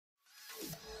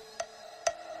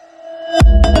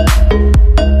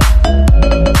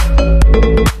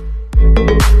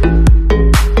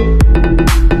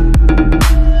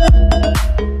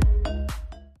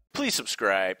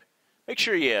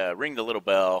sure you ring the little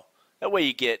bell. That way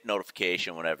you get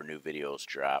notification whenever new videos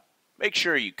drop. Make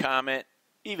sure you comment,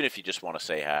 even if you just want to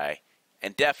say hi.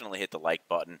 And definitely hit the like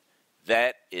button.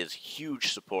 That is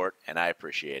huge support, and I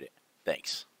appreciate it.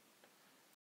 Thanks.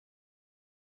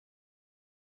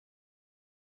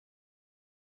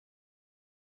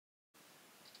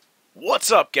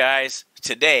 What's up, guys?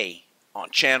 Today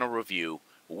on Channel Review,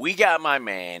 we got my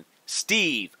man,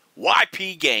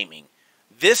 Steveyp Gaming.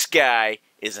 This guy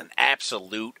is an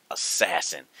absolute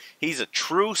assassin. He's a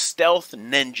true stealth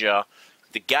ninja.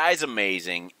 The guy's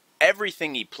amazing.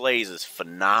 Everything he plays is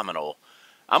phenomenal.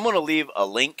 I'm going to leave a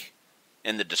link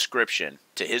in the description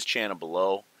to his channel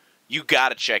below. You got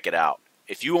to check it out.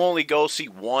 If you only go see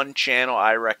one channel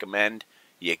I recommend,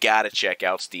 you got to check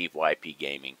out Steveyp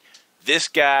Gaming. This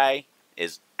guy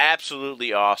is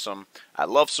absolutely awesome. I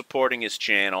love supporting his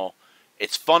channel.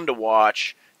 It's fun to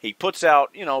watch. He puts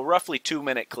out, roughly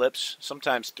 2-minute clips,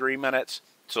 sometimes 3 minutes.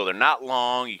 So they're not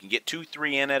long. You can get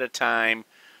 2-3 in at a time.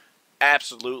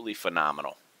 Absolutely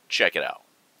phenomenal. Check it out.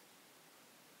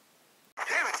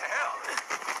 Damn it to hell.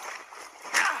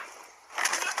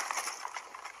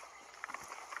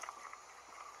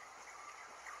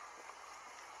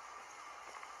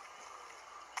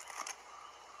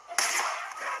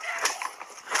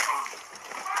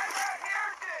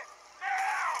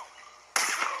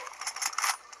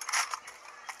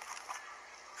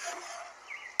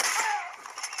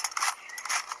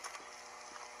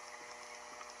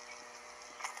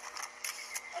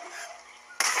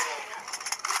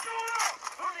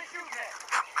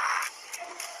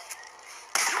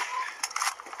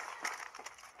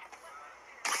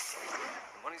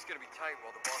 Money's gonna be tight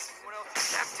while the boss is in. What else?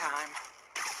 Nap time.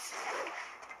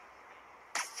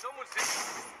 Someone's in.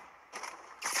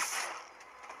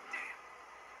 Damn.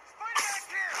 Spider back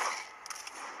here!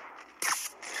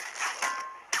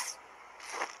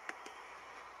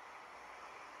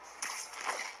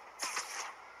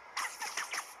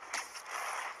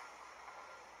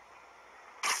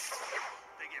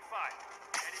 They get fired.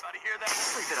 Anybody hear that?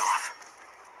 Sleep it off.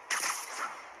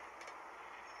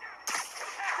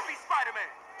 Has to be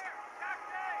Spider-Man.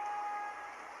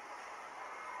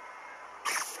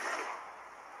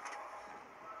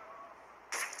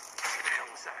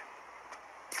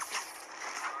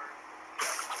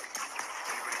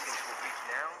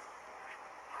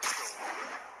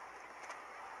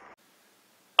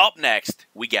 Up next,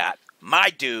 we got my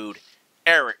dude,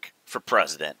 Eric, for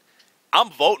president.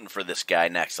 I'm voting for this guy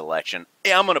next election.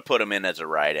 I'm going to put him in as a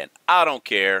write-in. I don't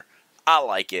care. I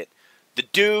like it. The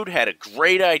dude had a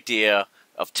great idea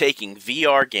of taking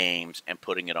VR games and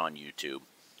putting it on YouTube.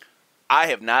 I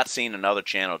have not seen another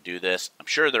channel do this. I'm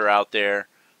sure they're out there,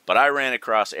 but I ran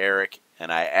across Eric,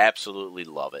 and I absolutely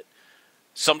love it.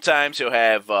 Sometimes he'll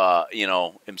have,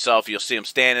 himself, you'll see him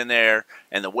standing there,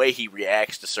 and the way he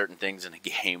reacts to certain things in the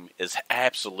game is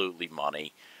absolutely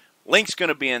money. Link's going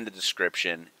to be in the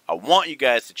description. I want you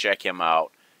guys to check him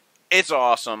out. It's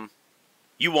awesome.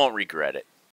 You won't regret it.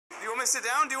 Do you want me to sit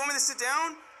down? Do you want me to sit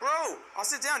down? Bro, I'll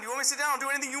sit down. Do you want me to sit down? I'll do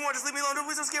anything you want. Just leave me alone.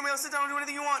 Please don't scare me. I'll sit down and do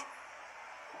anything you want.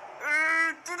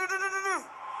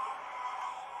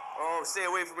 Oh, stay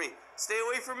away from me. Stay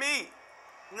away from me.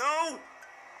 No.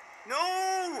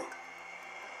 No!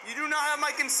 You do not have my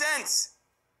consent!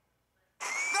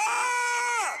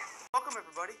 Ah! Welcome,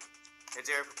 everybody. It's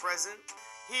Eric for President,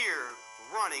 here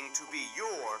running to be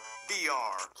your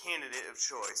VR candidate of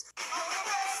choice.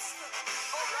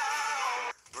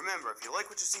 Remember, if you like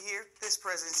what you see here, this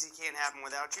presidency can't happen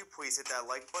without you. Please hit that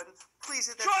like button. Please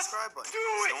hit that subscribe button.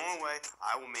 It's the only way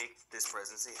I will make this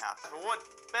presidency happen. But what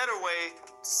better way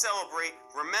to celebrate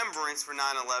remembrance for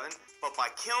 9/11 but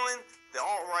by killing the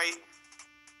alt-right,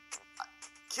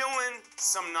 killing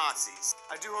some Nazis.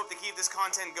 I do hope to keep this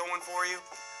content going for you.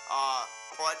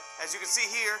 But as you can see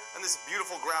here, and this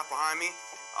beautiful graph behind me,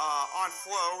 On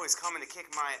Flow is coming to kick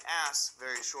my ass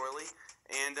very shortly.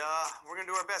 And we're going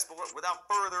to do our best. But without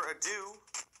further ado,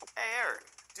 hey Eric,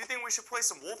 do you think we should play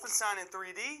some Wolfenstein in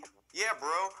 3D? Yeah,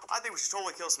 bro. I think we should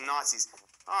totally kill some Nazis.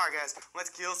 Alright, guys, let's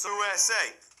kill some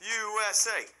USA.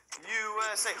 USA.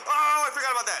 USA. Oh, I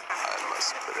forgot about that. I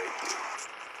must break you.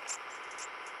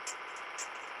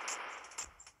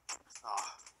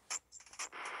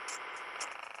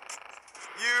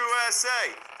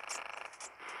 USA.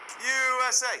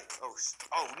 USA.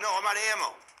 Oh no, I'm out of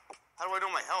ammo. How do I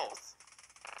know my health?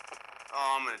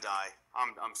 Oh, I'm gonna die.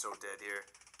 I'm so dead here.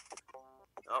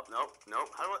 Oh, nope.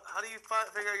 How do you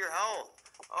figure out your health?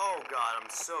 Oh God, I'm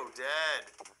so dead.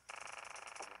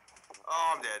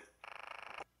 Oh, I'm dead.